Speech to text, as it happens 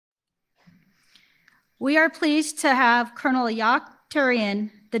We are pleased to have Colonel Jaak,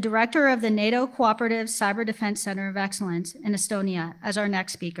 the Director of the NATO Cooperative Cyber Defense Center of Excellence in Estonia, as our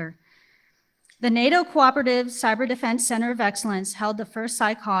next speaker. The NATO Cooperative Cyber Defense Center of Excellence held the first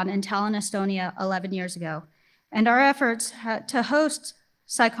CyCon in Tallinn, Estonia 11 years ago, and our efforts to host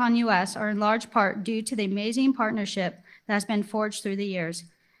CyCon US are in large part due to the amazing partnership that has been forged through the years.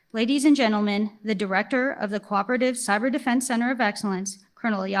 Ladies and gentlemen, the Director of the Cooperative Cyber Defense Center of Excellence,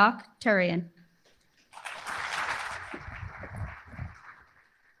 Colonel Jaak Tarien.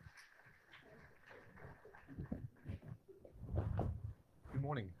 Good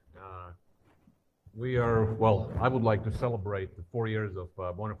morning. I would like to celebrate the 4 years of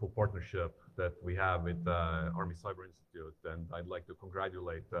wonderful partnership that we have with Army Cyber Institute, and I'd like to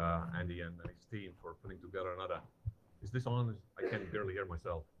congratulate Andy and his team for putting together another. Is this on? I can barely hear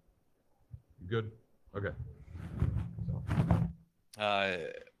myself. Good? Okay.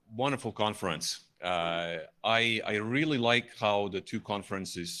 Wonderful conference. I really like how the two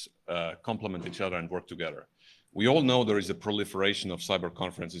conferences complement each other and work together. We all know there is a proliferation of cyber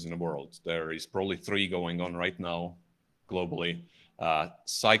conferences in the world. There is probably 3 going on right now globally.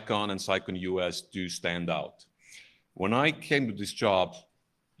 CyCon and CyCon US do stand out. When I came to this job a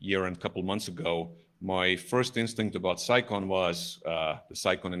year and a couple months ago, my first instinct about CyCon was, the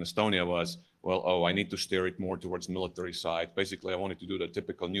CyCon in Estonia was, I need to steer it more towards military side. Basically, I wanted to do the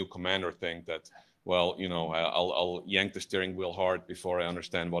typical new commander thing that, I'll yank the steering wheel hard before I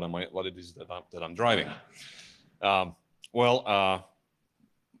understand what it is that I'm driving.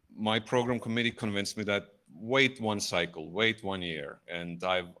 My program committee convinced me that wait one cycle, wait 1 year. And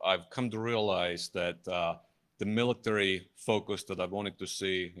I've come to realize that the military focus that I wanted to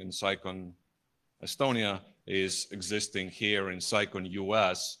see in CyCon Estonia is existing here in CyCon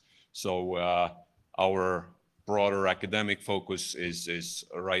US. So our broader academic focus is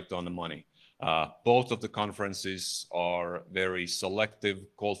right on the money. Both of the conferences are very selective,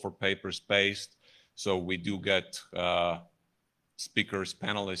 call for papers based. So we do get speakers,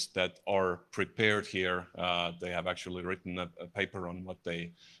 panelists that are prepared here. They have actually written a paper on what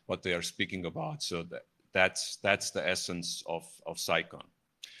they are speaking about. So that's the essence of CyCon.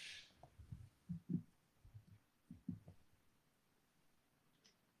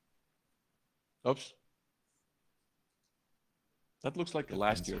 Oops. That looks like a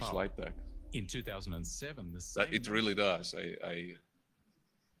last year's slide deck. In 2007, it really does.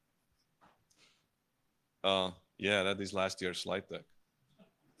 Yeah, that is last year's slide deck.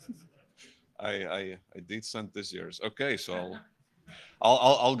 I did send this year's. Okay, so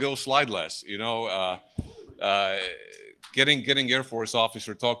I'll go slideless. You know, getting Air Force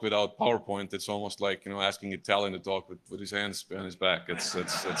officer talk without PowerPoint, it's almost like, you know, asking Italian to talk with his hands behind his back. It's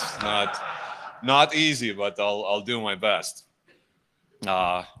not easy, but I'll do my best.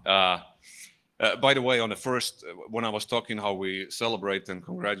 By the way, on the first, when I was talking how we celebrate and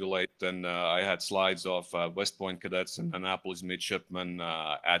congratulate, and I had slides of West Point cadets and Annapolis midshipmen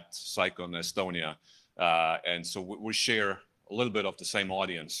at CyCon Estonia. And so we share a little bit of the same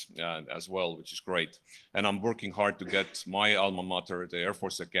audience as well, which is great. And I'm working hard to get my alma mater, the Air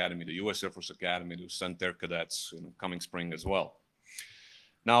Force Academy, the US Air Force Academy, to send their cadets in coming spring as well.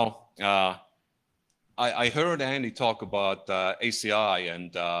 Now, I heard Andy talk about ACI,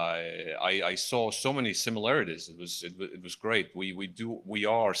 and I saw so many similarities. It was great. We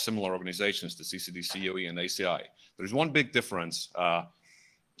are similar organizations, the CCD COE and ACI. There's one big difference.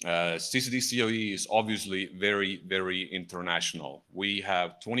 CCD COE is obviously very, very international. We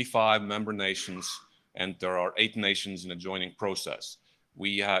have 25 member nations, and there are 8 nations in the joining process.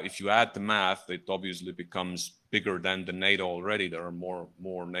 If you add the math, it obviously becomes bigger than the NATO already. There are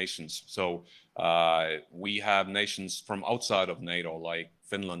more nations. So we have nations from outside of NATO, like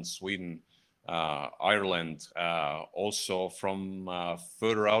Finland, Sweden, Ireland, also from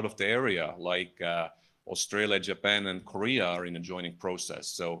further out of the area, like Australia, Japan, and Korea are in a joining process.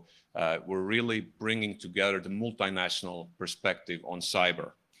 So we're really bringing together the multinational perspective on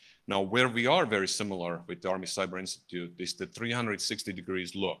cyber. Now, where we are very similar with the Army Cyber Institute is the 360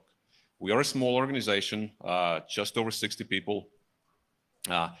 degrees look. We are a small organization, just over 60 people.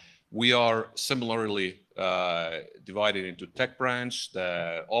 We are similarly divided into tech branch,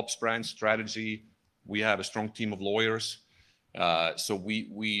 the ops branch, strategy. We have a strong team of lawyers. So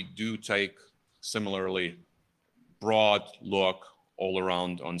we do take similarly broad look all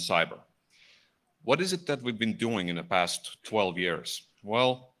around on cyber. What is it that we've been doing in the past 12 years?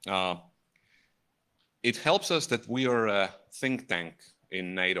 Well, it helps us that we are a think tank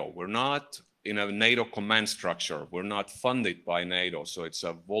in NATO. We're not in a NATO command structure. We're not funded by NATO. So it's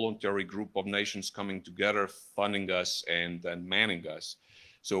a voluntary group of nations coming together, funding us and manning us.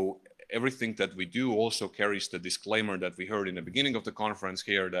 So everything that we do also carries the disclaimer that we heard in the beginning of the conference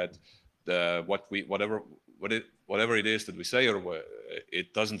here, that whatever it is that we say, or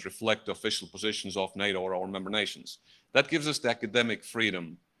it doesn't reflect the official positions of NATO or our member nations. That gives us the academic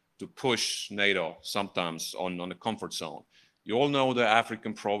freedom to push NATO sometimes on the comfort zone. You all know the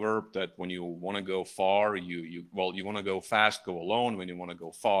African proverb that when you want to go far, you want to go fast, go alone. When you want to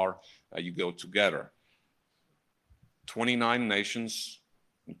go far, you go together. 29 nations,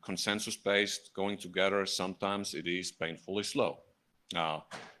 consensus-based, going together, sometimes it is painfully slow.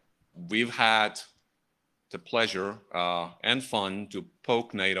 We've had the pleasure and fun to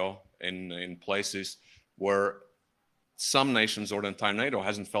poke NATO in places where some nations or the entire NATO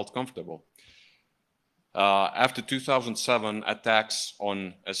hasn't felt comfortable. After 2007 attacks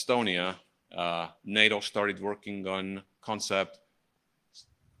on Estonia, NATO started working on concept,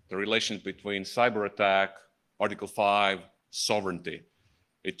 the relations between cyber attack, Article 5, sovereignty.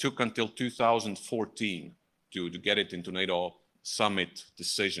 It took until 2014 to get it into NATO summit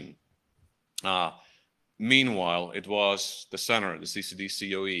decision. Meanwhile, it was the center, the CCD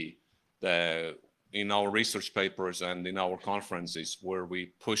COE, in our research papers and in our conferences where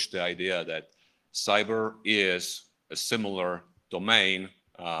we pushed the idea that cyber is a similar domain,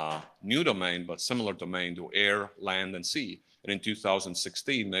 new domain, but similar domain to air, land, and sea. And in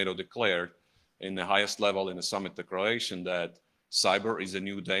 2016, NATO declared in the highest level in the summit declaration that cyber is a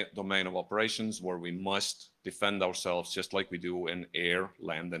new domain of operations where we must defend ourselves just like we do in air,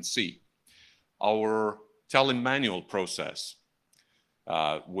 land, and sea. Our Tallinn manual process,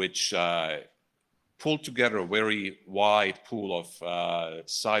 which pulled together a very wide pool of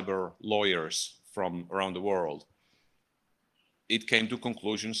cyber lawyers from around the world, it came to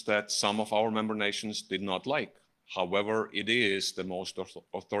conclusions that some of our member nations did not like. However, it is the most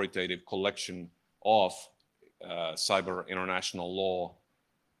authoritative collection of cyber international law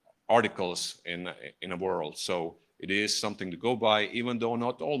articles in the world. So it is something to go by, even though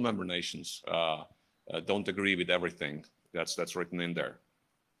not all member nations don't agree with everything that's written in there.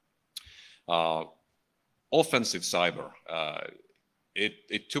 Offensive cyber.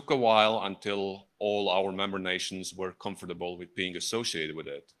 It took a while until all our member nations were comfortable with being associated with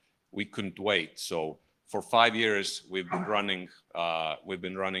it. We couldn't wait. So for 5 years, we've been running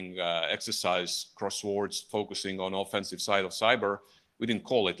exercise crosswords focusing on offensive side of cyber. We didn't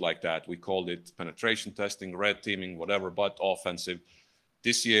call it like that. We called it penetration testing, red teaming, whatever, but offensive.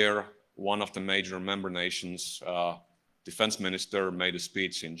 This year, one of the major member nations, defense minister, made a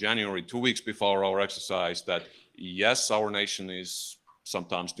speech in January, 2 weeks before our exercise, that yes, our nation is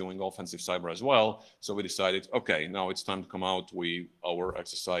sometimes doing offensive cyber as well. So we decided, okay, now it's time to come out. Our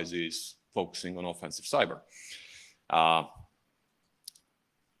exercise is focusing on offensive cyber.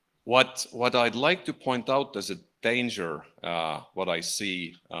 What I'd like to point out as a danger, what I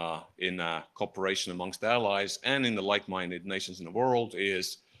see in cooperation amongst allies and in the like-minded nations in the world,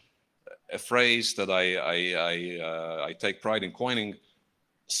 is a phrase that I take pride in coining: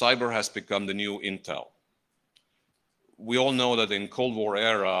 cyber has become the new intel. We all know that in Cold War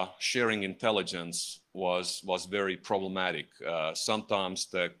era, sharing intelligence was very problematic. Sometimes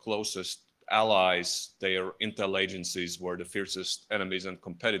the closest allies, their intel agencies, were the fiercest enemies and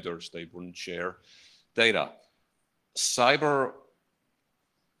competitors. They wouldn't share data. Cyber,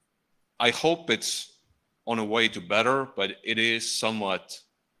 I hope it's on a way to better, but it is somewhat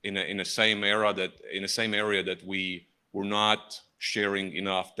in the same area that we were not sharing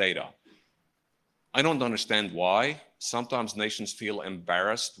enough data. I don't understand why. Sometimes nations feel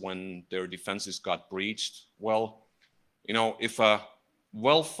embarrassed when their defenses got breached. Well, you know, if a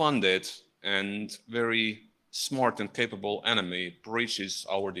well-funded and very smart and capable enemy breaches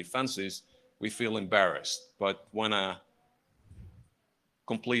our defenses, we feel embarrassed. But when a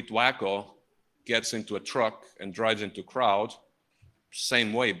complete wacko gets into a truck and drives into a crowd,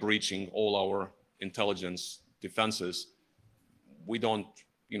 same way breaching all our intelligence defenses, we don't,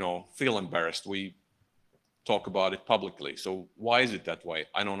 feel embarrassed. We talk about it publicly. So why is it that way?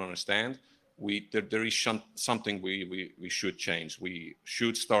 I don't understand. There is something we should change. We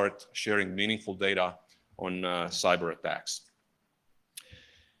should start sharing meaningful data on cyber attacks.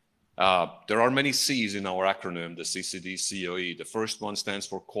 There are many C's in our acronym, the CCD COE. The first one stands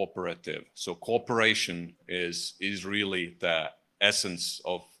for cooperative. So cooperation is really the essence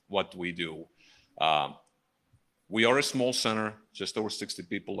of what we do. We are a small center, just over 60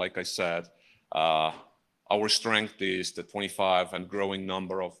 people, like I said. Our strength is the 25 and growing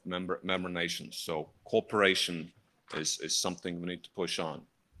number of member nations. So cooperation is something we need to push on.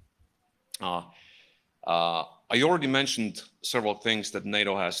 I already mentioned several things that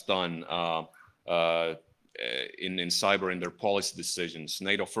NATO has done. in cyber in their policy decisions.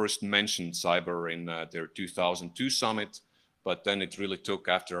 NATO first mentioned cyber in their 2002 summit, but then it really took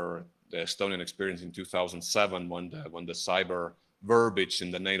after the Estonian experience in 2007 when the cyber verbiage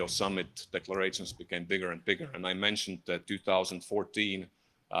in the NATO summit declarations became bigger and bigger. And I mentioned 2014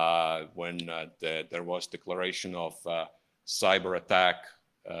 when there was declaration of cyber attack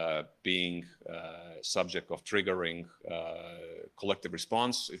being subject of triggering collective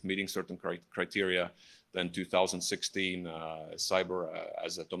response if meeting certain criteria. Then 2016 cyber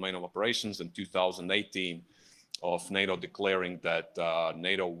as a domain of operations, and 2018 of NATO declaring that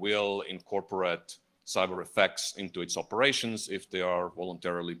NATO will incorporate cyber effects into its operations if they are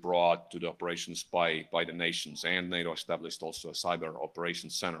voluntarily brought to the operations by the nations. And NATO established also a cyber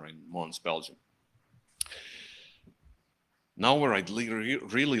operations center in Mons, Belgium. Now where I'd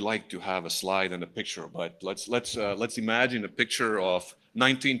really like to have a slide and a picture, but let's imagine a picture of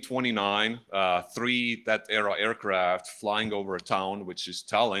 1929, three that era aircraft flying over a town, which is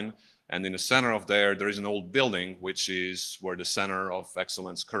Tallinn. And in the center of there is an old building, which is where the center of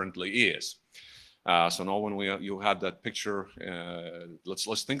excellence currently is. So now when you have that picture,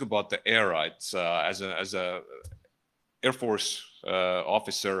 let's think about the era. It's as a Air Force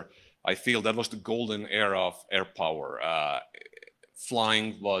officer, I feel that was the golden era of air power.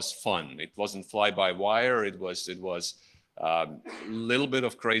 Flying was fun. It wasn't fly-by-wire. It was a little bit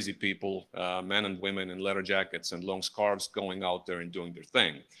of crazy people, men and women in leather jackets and long scarves going out there and doing their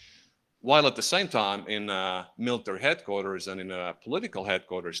thing. While at the same time in military headquarters and in political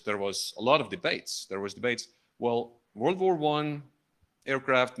headquarters, there was a lot of debates. There was debates, well, World War I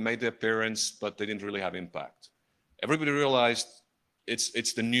aircraft made the appearance, but they didn't really have impact. Everybody realized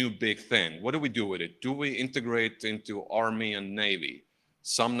it's the new big thing. What do we do with it? Do we integrate into Army and Navy?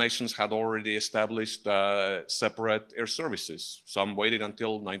 Some nations had already established separate air services. Some waited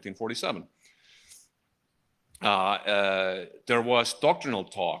until 1947. There was doctrinal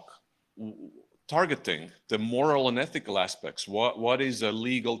talk, targeting the moral and ethical aspects. What is a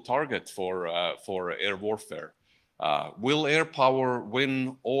legal target for air warfare? Will air power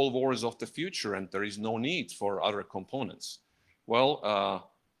win all wars of the future and there is no need for other components? Well,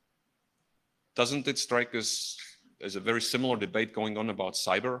 doesn't it strike us as a very similar debate going on about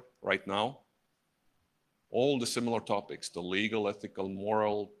cyber right now? All the similar topics, the legal, ethical,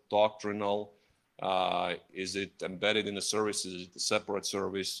 moral, doctrinal, is it embedded in the service? Is it a separate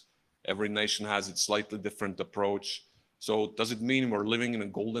service? Every nation has its slightly different approach. So does it mean we're living in a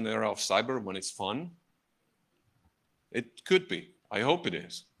golden era of cyber when it's fun? It could be. I hope it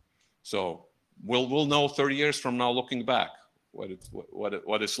is. So we'll know 30 years from now, looking back, what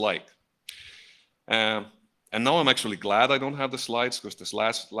it's like. And now I'm actually glad I don't have the slides, because this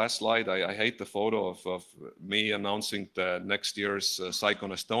last slide, I hate the photo of me announcing the next year's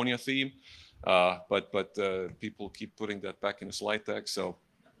CyCon Estonia theme. But people keep putting that back in the slide deck. So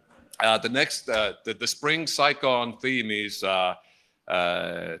the spring CyCon theme is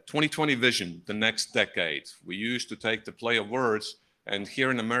 2020 vision, the next decade. We used to take the play of words, and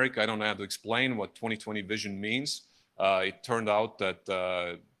here in America, I don't have to explain what 2020 vision means. It turned out that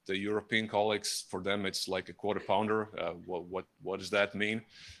the European colleagues, for them, it's like a quarter pounder. What does that mean?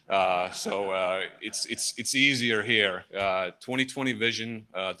 So it's easier here. 2020 vision,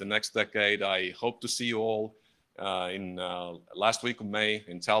 the next decade. I hope to see you all in last week of May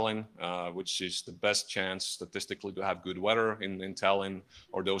in Tallinn, which is the best chance statistically to have good weather in Tallinn,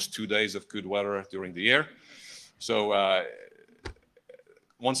 or those 2 days of good weather during the year. So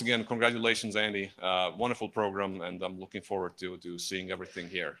once again, congratulations, Andy. Wonderful program, and I'm looking forward to seeing everything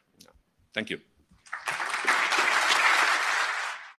here. Thank you.